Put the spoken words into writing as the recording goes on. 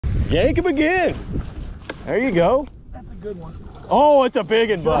Yank him again. There you go. That's a good one. Oh, it's a big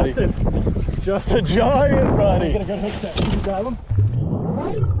one, buddy. Just a giant, buddy. I'm gonna go hook that. Can you grab him?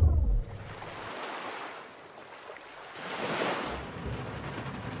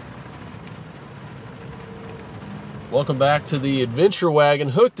 Welcome back to the adventure wagon,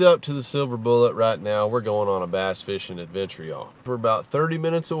 hooked up to the Silver Bullet right now. We're going on a bass fishing adventure, y'all. We're about 30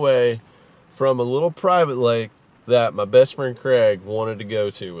 minutes away from a little private lake that my best friend Craig wanted to go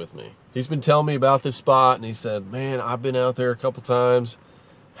to with me. He's been telling me about this spot, and he said, man, I've been out there a couple times.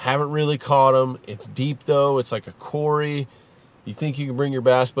 Haven't really caught them. It's deep, though. It's like a quarry. You think you can bring your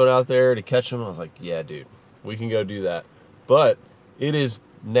bass boat out there to catch them? I was like, yeah, dude, we can go do that. But it is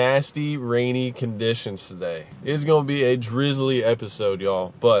nasty, rainy conditions today. It's going to be a drizzly episode,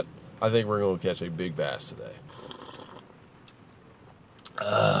 y'all, but I think we're going to catch a big bass today.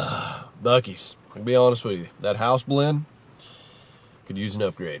 Bucky's, I'll be honest with you, that house blend could use an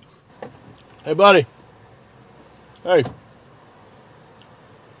upgrade. Hey, buddy. Hey.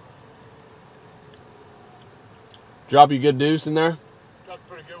 Drop you a good deuce in there? Dropped a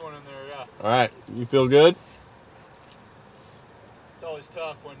pretty good one in there, yeah. All right, you feel good? It's always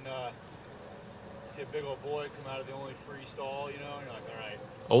tough when you see a big old boy come out of the only free stall, you know, and you're like, all right.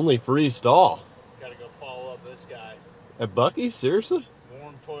 Only free stall? Gotta go follow up this guy. At Bucky's? Seriously?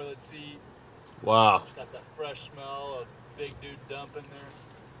 Warm toilet seat. Wow. Got that fresh smell of big dude dumping there.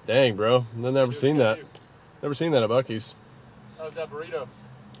 Dang, bro. I've never seen that. Never seen that at Bucky's. How's that burrito?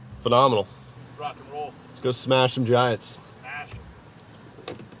 Phenomenal. Rock and roll. Let's go smash some giants. Smash.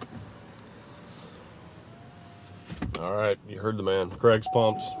 All right, you heard the man. Craig's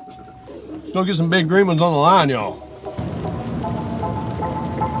pumped. Let's go get some big green ones on the line, y'all.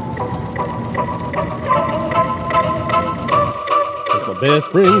 That's my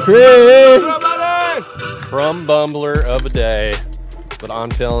best friend, Craig. What's up, buddy? Crumb bumbler of a day. But I'm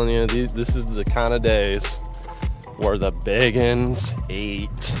telling you, this is the kind of days where the big uns eat.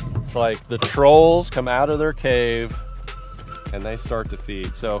 It's like the trolls come out of their cave and they start to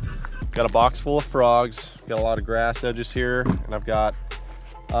feed. So got a box full of frogs, got a lot of grass edges here, and I've got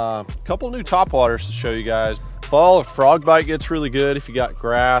a couple new topwaters to show you guys. Fall, a frog bite gets really good if you got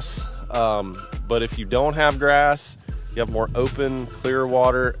grass, but if you don't have grass, you have more open, clear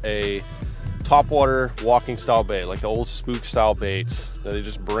water, a topwater walking style bait, like the old spook style baits. They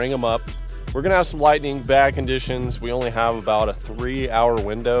just bring them up. We're gonna have some lightning, bad conditions. We only have about a 3-hour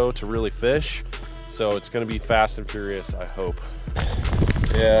window to really fish, so it's gonna be fast and furious, I hope.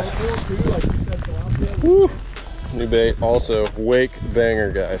 Yeah. Woo. New bait, also wake banger,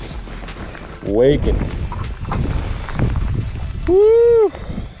 guys. Waking. Woo.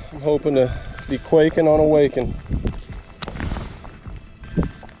 I'm hoping to be quaking on a waking.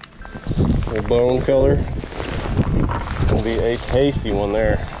 A bone color. It's gonna be a tasty one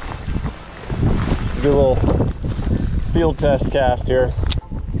there. Do a little field test cast here.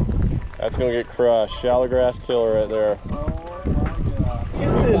 That's gonna get crushed. Shallow grass killer right there.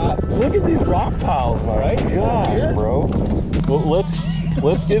 Look at these rock piles, my gosh, bro. Well,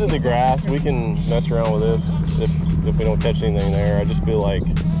 let's get to the grass. We can mess around with this if we don't catch anything there. I just feel like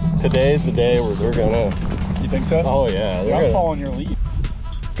today's the day where they're gonna. You think so? Oh yeah, they're I'm following your lead.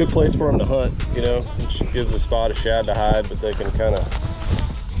 Good place for them to hunt, you know. It gives a spot of shad to hide, but they can kind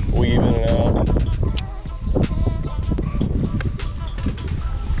of weave in and out.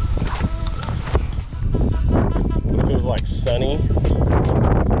 If it was like sunny, you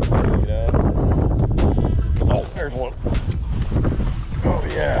know. Oh, there's one. Oh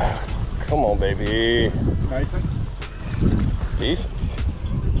yeah, come on, baby. Nice one. Decent.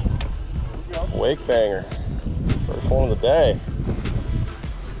 Wake banger. First one of the day.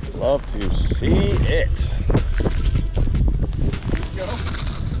 Love to see it.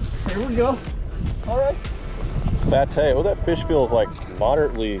 Here we go. All right. Fat tail. Oh, that fish feels like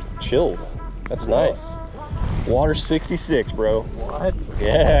moderately chilled. That's nice. Water 66, bro. What?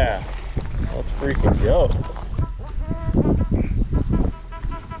 Yeah. Let's freaking go.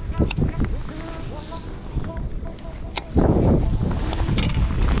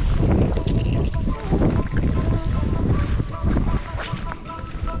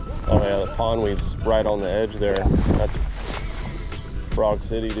 Oh yeah, the pondweed's right on the edge there. That's Frog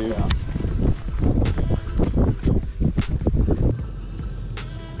City, dude. Yeah.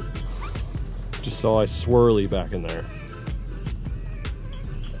 Just saw a swirly back in there.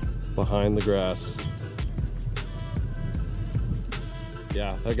 Behind the grass.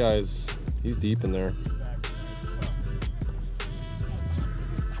 Yeah, that guy's, he's deep in there.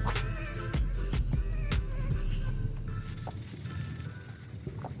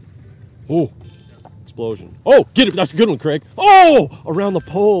 Oh, explosion. Oh, get it. That's a good one, Craig. Oh, around the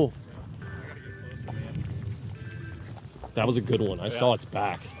pole. That was a good one. I saw its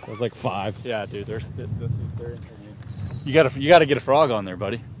back. It was like 5. Yeah, dude. They're interesting. You gotta get a frog on there,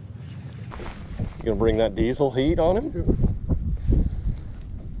 buddy. You gonna bring that diesel heat on him?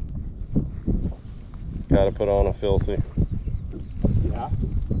 Gotta put on a filthy. Yeah.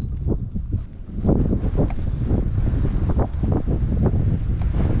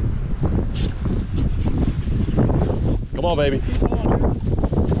 Come on, baby.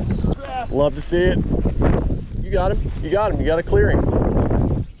 Love to see it. You got him. You got him. You got a clearing.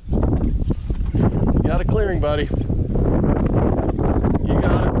 You got a clearing, buddy. You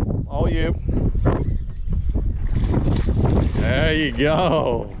got it. All you. There you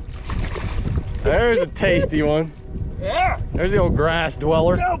go. There's a tasty one. Yeah. There's the old grass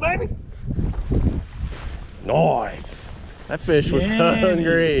dweller. Go, baby. Nice. That fish was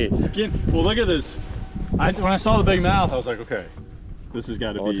hungry. Well, look at this. When I saw the big mouth, I was like, okay, this has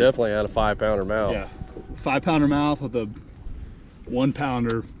got to be. It definitely had a 5-pounder mouth. Yeah, 5-pounder mouth with a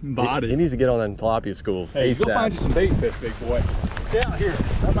 1-pounder body. He needs to get on them tilapia schools. Hey, ASAP. go find you some bait fish, big boy. Stay out here.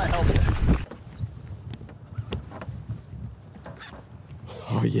 That might help you.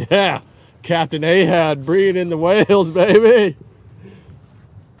 Oh yeah, Captain Ahad bringing in the whales, baby.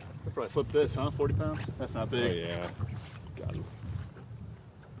 I'll probably flip this, huh? 40 pounds? That's not big. Oh yeah, got him.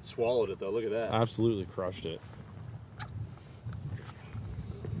 Swallowed it though. Look at that. Absolutely crushed it.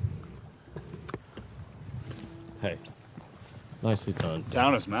 Hey, nicely done.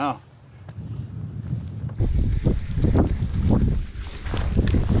 Down his mouth.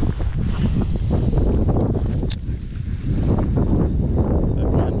 That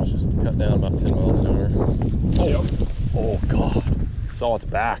wind was just cut down about 10 miles an hour. Oh, Oh God, saw its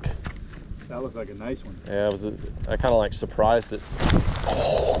back. that looked like a nice one. Yeah, it was. I kind of like surprised it.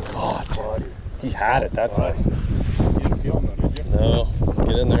 Oh God, buddy. He had it that time. You didn't feel him though, did you? No,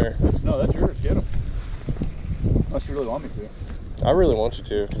 get in there. No, that's yours. Get him. Unless you really want me to. I really want you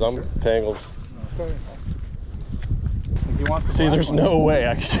to, because I'm tangled. Okay. If you want the See, black there's one. no way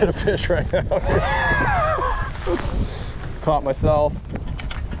I can get a fish right now. Caught myself.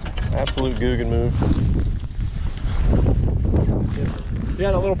 Absolute GOOGAN move.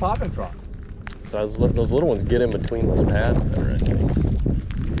 Yeah, that little popping frog. Those little ones get in between those pads better, I think.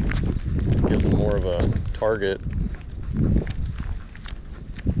 Gives them more of a target.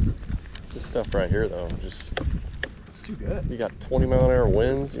 This stuff right here, though, just. It's too good. You got 20-mile-an-hour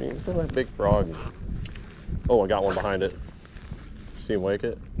winds. I mean, look at that big frog. Oh, I got one behind it. See him wake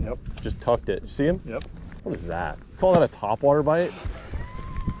it? Yep. Just tucked it. You see him? Yep. What is that? Call that a topwater bite?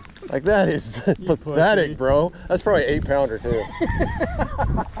 Like, that is pathetic, pussy. bro. That's probably 8-pounder too.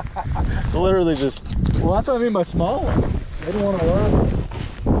 Literally just. Well, that's what I mean by small one. They don't want to learn.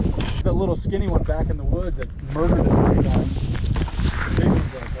 That little skinny one back in the woods that murdered it 3 times. The big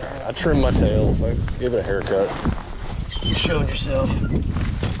one's like that. I trimmed my tail, so I gave it a haircut. You showed yourself.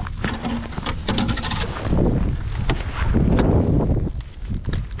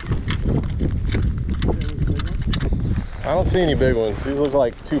 I don't see any big ones. These look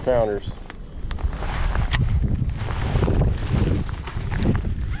like 2-pounders.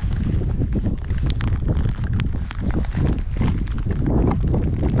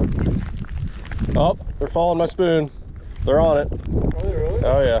 Oh, they're following my spoon. They're on it. Are they really?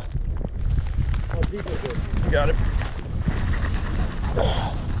 Oh yeah. How deep is it? You got it.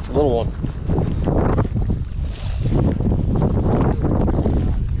 Little one.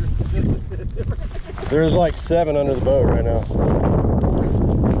 There's like 7 under the boat right now.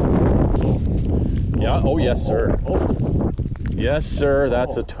 Yeah. Oh yes, sir. Oh. Yes, sir.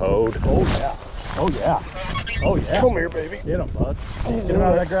 That's a toad. Oh yeah. Oh yeah. Oh yeah. Come here, baby. Get him, bud. He's Get him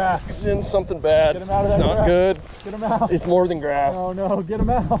out of that grass. He's in something bad. Get him out of It's that not grass. good. Get him out. It's more than grass. Oh no, get him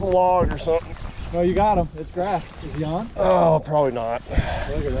out. It's a log or something. No, you got him. It's grass. Is he on? Oh, probably not. Look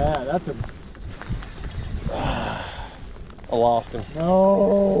at that. That's a. I lost him.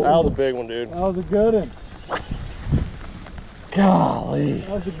 No. That was a big one, dude. That was a good one. Golly. That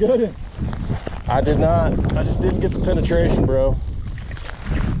was a good one. I did not. I just didn't get the penetration, bro.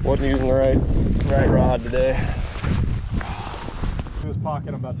 Wasn't using the right rod today. He was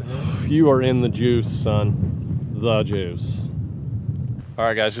pocketing about the hit. You are in the juice, son. The juice. All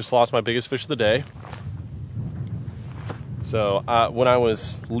right, guys, just lost my biggest fish of the day. So when I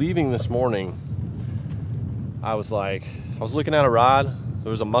was leaving this morning, I was looking at a rod. There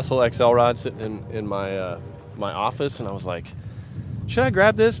was a Muscle XL rod sitting in my my office, and I was like, should I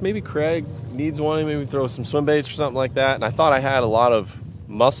grab this? Maybe Craig needs one. Maybe throw some swim baits or something like that. And I thought I had a lot of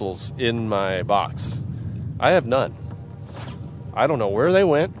mussels in my box. I have none. I don't know where they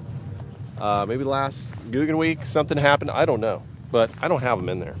went. Maybe last GOOGAN week something happened. I don't know, but I don't have them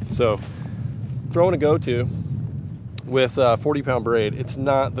in there. So throwing a go-to, with a 40-pound braid, it's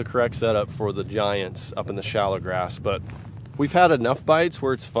not the correct setup for the giants up in the shallow grass, but we've had enough bites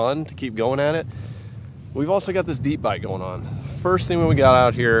where it's fun to keep going at it. We've also got this deep bite going on. First thing when we got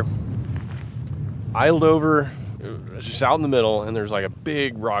out here, idled over, just out in the middle, and there's like a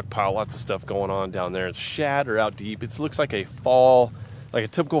big rock pile, lots of stuff going on down there. It's shad or out deep. It looks like a fall, like a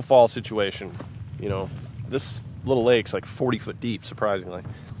typical fall situation. You know, this little lake's like 40 foot deep, surprisingly.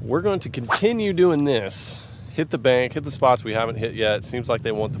 We're going to continue doing this, hit the bank, hit the spots we haven't hit yet. It seems like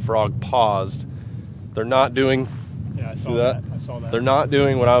they want the frog paused. They're not doing, yeah, I saw that. I saw that. They're not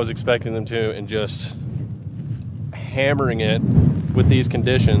doing what I was expecting them to, and just hammering it with these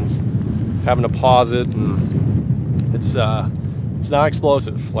conditions, having to pause it, and it's not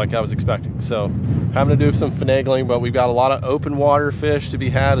explosive like I was expecting. So having to do some finagling, but we've got a lot of open water fish to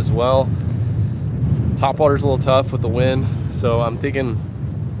be had as well. Topwater's a little tough with the wind, so I'm thinking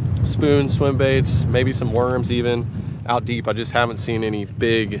spoons, swim baits, maybe some worms even out deep. I just haven't seen any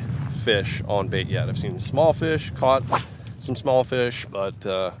big fish on bait yet. I've seen small fish, caught some small fish, but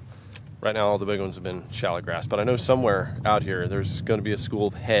right now all the big ones have been shallow grass. But I know somewhere out here there's going to be a school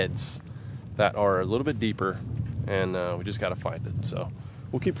of heads that are a little bit deeper, and we just got to find it. So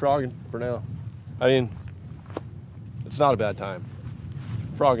we'll keep frogging for now. I mean, it's not a bad time.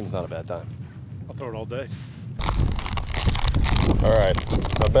 Frogging's not a bad time. I'll throw it all day. All right,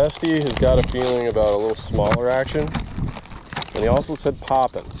 my bestie has got a feeling about a little smaller action, and he also said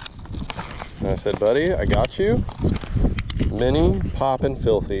popping. And I said, buddy, I got you. Mini popping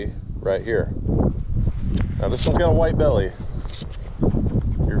filthy right here. Now this one's got a white belly.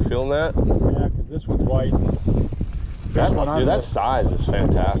 You're feeling that? Yeah, because this one's white. That size is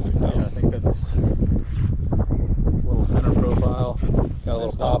fantastic though. Yeah, I think that's a little center profile. Got a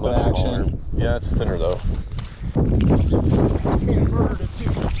little popping action. Yeah, it's thinner though. Murdered it too.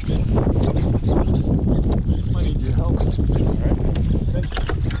 I need your help. Alright.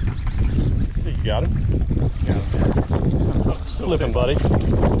 You got him? Got him. Flipping, buddy.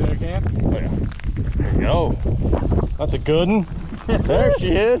 Think I can? Oh yeah. There you go. That's a good one. There she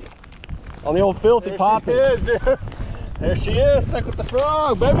is. On the old filthy popping. There she is, dude. There she is, stuck with the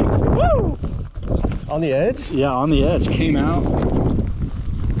frog, baby. Woo! On the edge? Yeah, on the edge. Came out.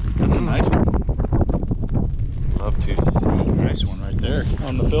 That's a nice one. Love to see. Nice one right there.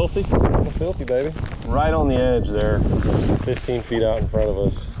 On the filthy? On the filthy, baby. Right on the edge there. Just 15 feet out in front of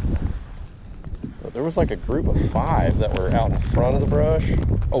us. But there was like a group of 5 that were out in front of the brush.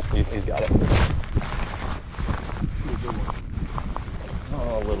 Oh, he's got it.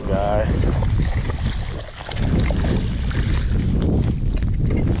 Oh, little guy.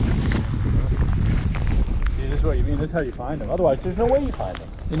 See, this is what you mean. This is how you find them. Otherwise, there's no way you find them.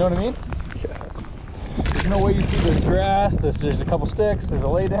 You know what I mean? Yeah. There's no way you see there's grass, there's a couple sticks, there's a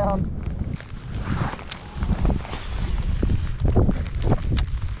lay down.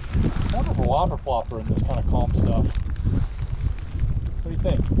 More of a lobber plopper in this kind of calm stuff. What do you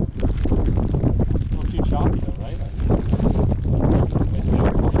think? A little too choppy though, right?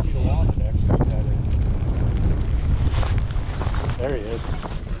 There he is.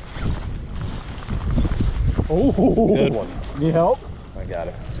 Oh, Good one. Need help? I got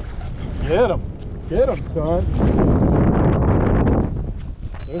it. Get him. Get him, son.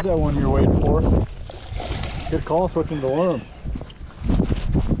 There's that one you're waiting for. Good call switching to worm.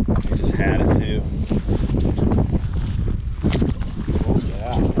 You just had it too. Oh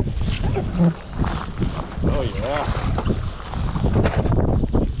yeah. Oh yeah.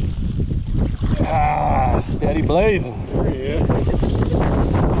 Ah, steady blazing. There he is.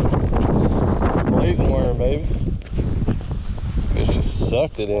 Blazing worm, baby. Fish just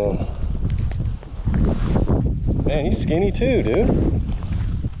sucked it in. Man, he's skinny too, dude.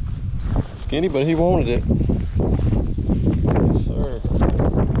 Skinny, but he wanted it. Yes, sir.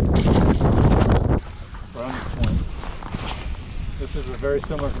 Right on the point. This is a very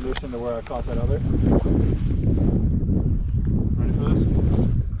similar condition to where I caught that other. Ready for this?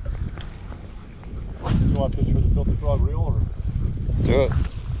 You want this for the filthy frog reel, or? Let's do it.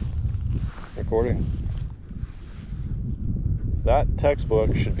 Recording. That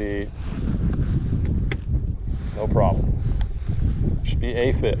textbook should be no problem. Should be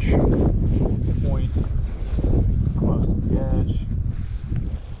a fish. Point. Close to the edge.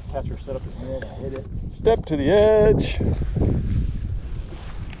 Catcher set up his head and hit it. Step to the edge.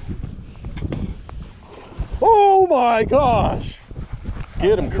 Oh my gosh!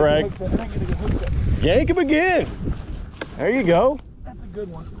 Get him, Craig. Yank him again. There you go. That's a good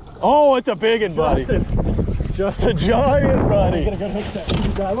one. Oh, it's a big one, buddy. Justin. It's a giant, buddy. Get a good hook set. Can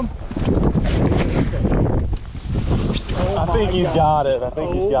you grab him? I think he's got it. I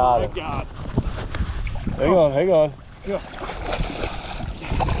think he's got it. God. Hang on, hang on. Just.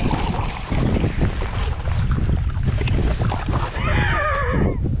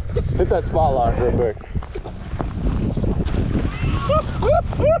 Hit that spot lock real quick.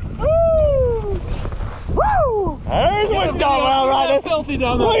 Woo! There's what you're talking about right there. Filthy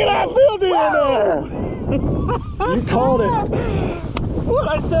down there. Look at that filthy in there. You called it. What'd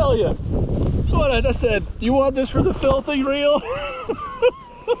I tell you? What I said, you want this for the filthy reel?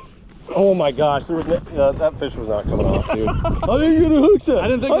 Oh my gosh, there was that fish was not coming off, dude. I didn't get a hook set. I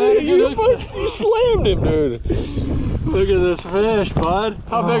didn't think I had a good hook set. You slammed him, dude. Look at this fish, bud.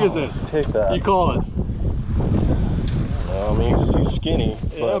 How big is this? Take that. You call it. I mean, he's skinny.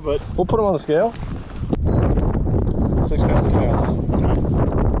 Yeah, but we'll put him on the scale. 6 pounds, 2 ounces.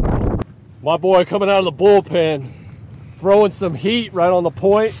 My boy coming out of the bullpen, throwing some heat right on the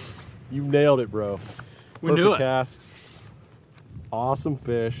point. You nailed it, bro. We knew it. Casts. Awesome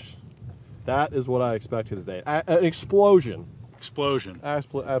fish. That is what I expected today. An explosion. Explosion.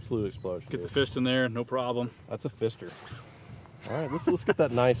 Absolute explosion. Get the fist in there, no problem. That's a fister. All right, let's get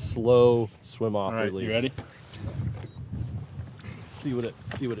that nice slow swim off All right, release. you ready? See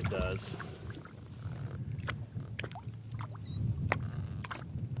what it does.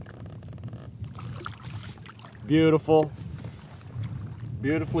 Beautiful.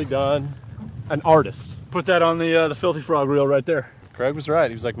 Beautifully done. An artist. Put that on the filthy frog reel right there. Craig was right.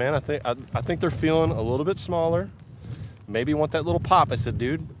 He was like, man, I think they're feeling a little bit smaller. Maybe you want that little pop. I said,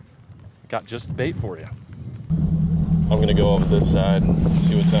 dude, got just the bait for you. I'm gonna go over this side and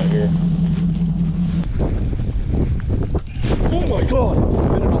see what's out here. Oh my god!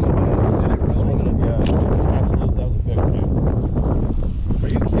 Hit it on the way. Swimming it, yeah. Absolutely, that was a big one, dude. Are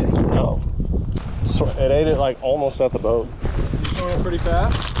you kidding? No. So it ate it like almost at the boat. You swimming pretty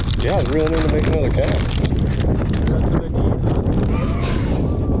fast? Yeah, I really need to make another cast. That's what they need.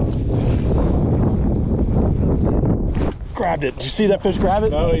 Grabbed it. Did you see that fish grab it?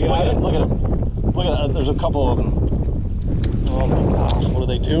 No, he got it. Look at it. Look at it. There's a couple of them. Oh my gosh, what are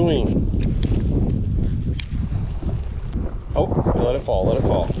they doing? Oh, let it fall, let it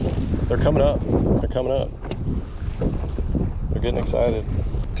fall. They're coming up. They're coming up. They're getting excited.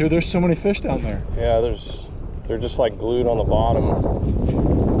 Dude, there's so many fish down there. Yeah, they're just like glued on the bottom.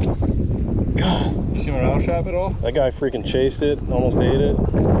 God. You see my round trap at all? That guy freaking chased it, almost ate it.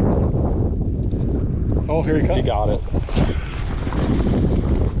 Oh, here he comes. He got it.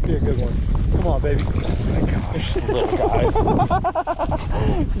 Be a good one. Come on, baby. Oh my gosh, little guys.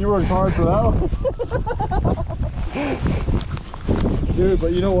 You worked hard for that one. Dude,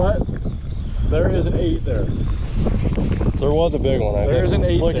 but you know what? There is an 8 there. There was a big one. There's an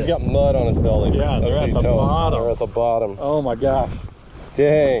 8 Look, there. he's got mud on his belly. Yeah, that's they're what at you the tell him. bottom. They're at the bottom. Oh my gosh.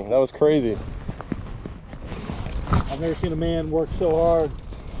 Dang, that was crazy. I've never seen a man work so hard.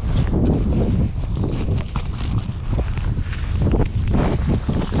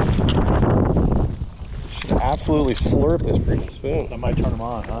 Absolutely slurp this freaking spoon. I might turn them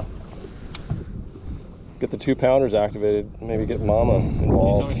on, huh? Get the 2-pounders activated. Maybe get Mama Can you tell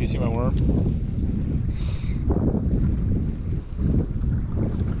involved. me if you see my worm?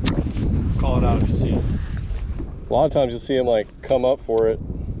 Call it out if you see it. A lot of times you'll see him like come up for it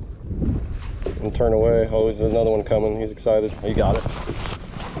and turn away. Oh, there's another one coming. He's excited. He got it.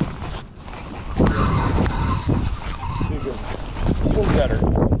 This one's better.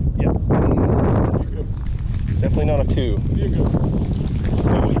 Yep. Definitely not a 2. Be a good one.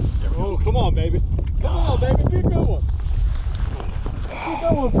 Oh, come on, baby. Come on, baby. Be a good one. Be a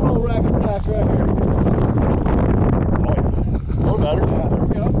good one for a little rack attack right here. Oh, or better. Yeah, there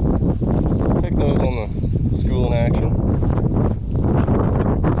we go. Take those on the school in action.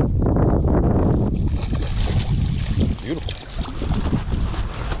 Beautiful.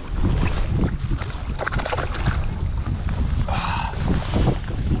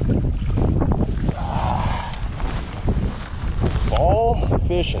 Ball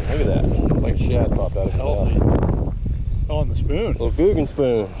fishing. Look at that. It's like a shad popped out of his Healthy. mouth. Oh, on the spoon. Little GOOGAN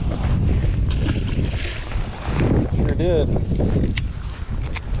spoon. Sure did.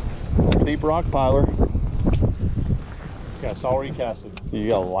 Deep rock piler. Yeah, saw where you cast it. You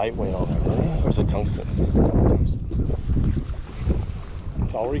got a lightweight on there, or is it tungsten?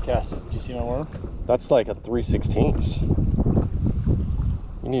 Saw where you cast it. Did you see my worm? That's like a 3/16.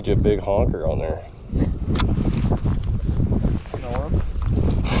 You need your big honker on there. See my worm?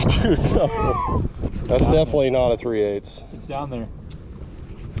 Dude, no. That's definitely not a 3/8. It's down there.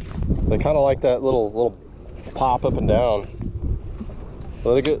 They kind of like that little pop up and down.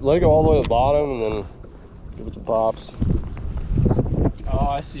 Let it go all the way to the bottom, and then give it some pops. Oh,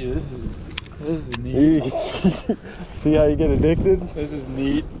 I see. This is neat. See how you get addicted? This is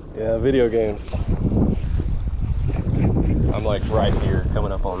neat. Yeah, video games. I'm like right here,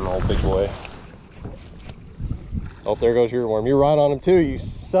 coming up on an old big boy. Oh, there goes your worm. You're right on him too, you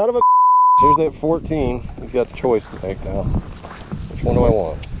son of a. Here's that 14. He's got the choice to make now. Which one do I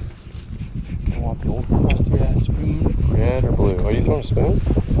want? I want the old crusty ass spoon. Red or blue? Are you throwing a spoon?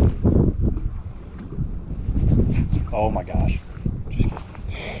 Oh my gosh. Just kidding.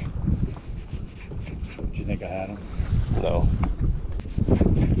 Do you think I had him? No.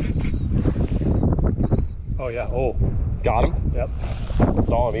 Oh yeah. Oh. Got him? Yep.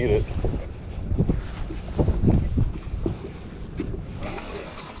 Saw him eat it.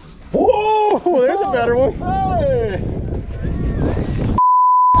 Whoa! There's a better one. Hey!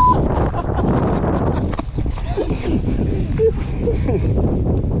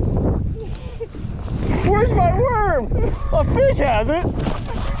 Where's my worm? A fish has it.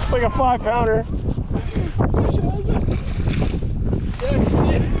 It's like a 5-pounder. Fish has it. Yeah, you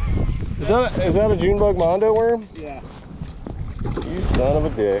see it. Is that a June bug mondo worm? Yeah. You son of a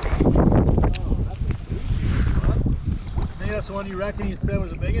dick. I think that's the one you reckon you said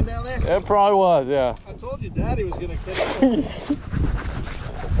was a big one down there? It probably was, yeah. I told you Daddy was gonna catch it.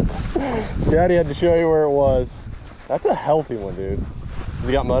 Daddy had to show you where it was. That's a healthy one, dude. Has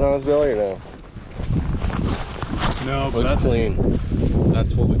he got mud on his belly or no? No, but looks that's clean.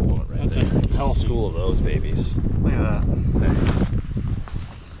 That's what we want right that's there. a It's healthy school of those babies. Look at that. There.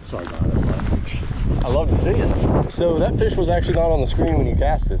 Sorry about it. I love to see it. So that fish was actually not on the screen when you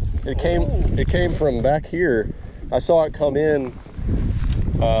cast it. It came from back here. I saw it come in.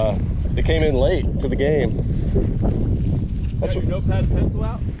 It came in late to the game. That's your notepad and pencil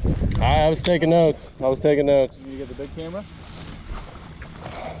out? I was taking notes. I was taking notes. You get the big camera?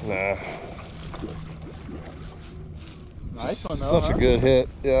 Nah. Nice one though. Such a good hit.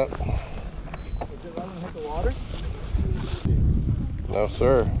 Yeah. Was it running to hit the water? No,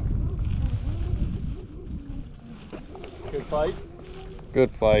 sir. Good fight.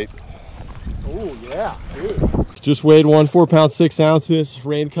 Good fight. Oh yeah, dude. Just weighed 4 pounds 6 ounces.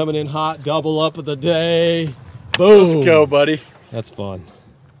 Rain coming in hot. Double up of the day. Boom. Let's go, buddy. That's fun.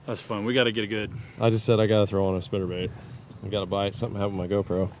 That's fun. We got to get a good. I just said I gotta throw on a spinnerbait. I gotta bite. Something happened with my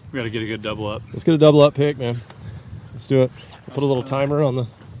GoPro. We got to get a good double up. Let's get a double up pick, man. Let's do it. We'll put a little timer on the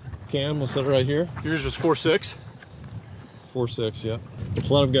cam. We'll set it right here. Yours was 4.6. 4.6, yeah.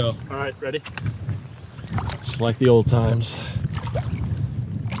 Let's let him go. All right, ready? Just like the old times.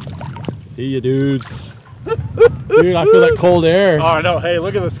 See you, dudes. Dude, I feel that cold air. Oh no! Hey,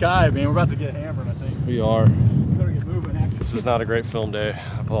 look at the sky, man. We're about to get hammered, I think. We are. We better get moving. Actually. This is not a great film day.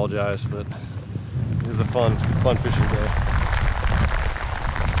 I apologize, but it was a fun fishing day.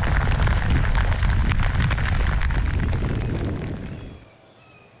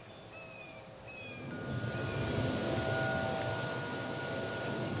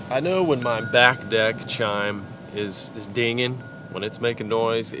 I know when my back deck chime is dinging, when it's making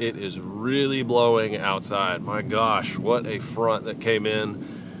noise, it is really blowing outside. My gosh, what a front that came in.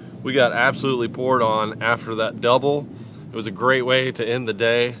 We got absolutely poured on after that double. It was a great way to end the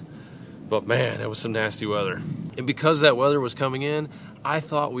day, but man, it was some nasty weather. And because that weather was coming in, I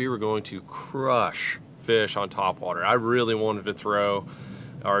thought we were going to crush fish on topwater. I really wanted to throw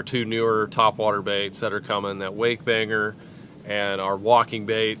our 2 newer topwater baits that are coming, that wake banger and our walking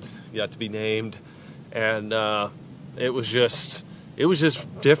bait, yet to be named. And it was just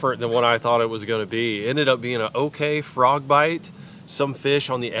different than what I thought it was going to be. It ended up being an okay frog bite, some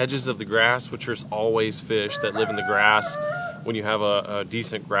fish on the edges of the grass, which there's always fish that live in the grass when you have a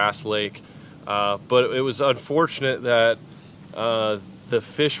decent grass lake. But it was unfortunate that the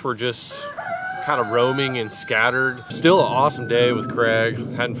fish were just kind of roaming and scattered. Still an awesome day with Craig.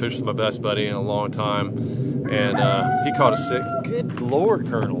 Hadn't fished with my best buddy in a long time. And he caught a sick. Good Lord,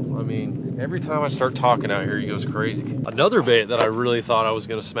 Colonel. I mean, every time I start talking out here, he goes crazy. Another bait that I really thought I was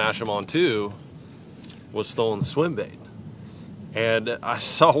going to smash him on too was throwing the swim bait. And I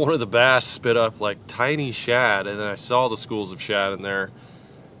saw one of the bass spit up like tiny shad, and then I saw the schools of shad in there,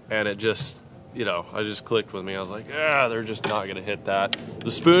 and it just, you know, I just clicked with me. I was like, ah, they're just not going to hit that.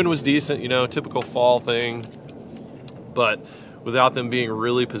 The spoon was decent, you know, typical fall thing, but without them being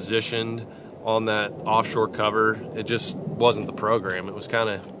really positioned on that offshore cover, it just wasn't the program. It was kind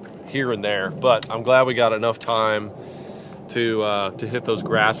of here and there, but I'm glad we got enough time to hit those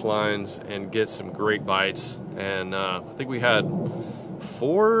grass lines and get some great bites. And I think we had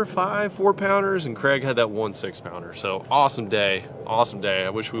 4 or 5 4-pounders, and Craig had that 1 6-pounder. So awesome day, awesome day. I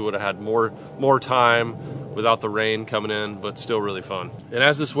wish we would have had more time without the rain coming in, but still really fun. And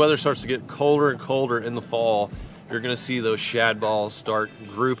as this weather starts to get colder and colder in the fall, you're gonna see those shad balls start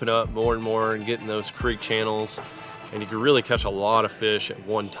grouping up more and more and getting those creek channels. And you can really catch a lot of fish at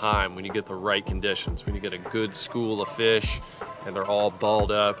one time when you get the right conditions, when you get a good school of fish and they're all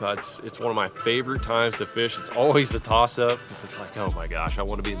balled up. It's one of my favorite times to fish. It's always a toss-up because it's like, oh my gosh, I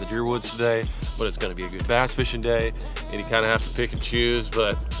want to be in the deer woods today, but it's going to be a good bass fishing day, and you kind of have to pick and choose,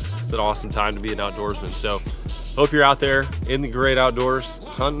 but it's an awesome time to be an outdoorsman. So hope you're out there in the great outdoors,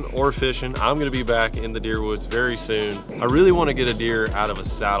 hunting or fishing. I'm gonna be back in the deer woods very soon. I really wanna get a deer out of a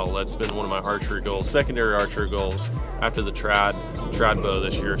saddle. That's been one of my archery goals, secondary archery goals after the trad bow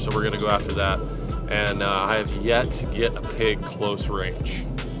this year. So we're gonna go after that. And I have yet to get a pig close range.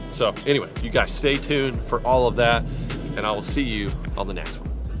 So anyway, you guys stay tuned for all of that, and I will see you on the next one.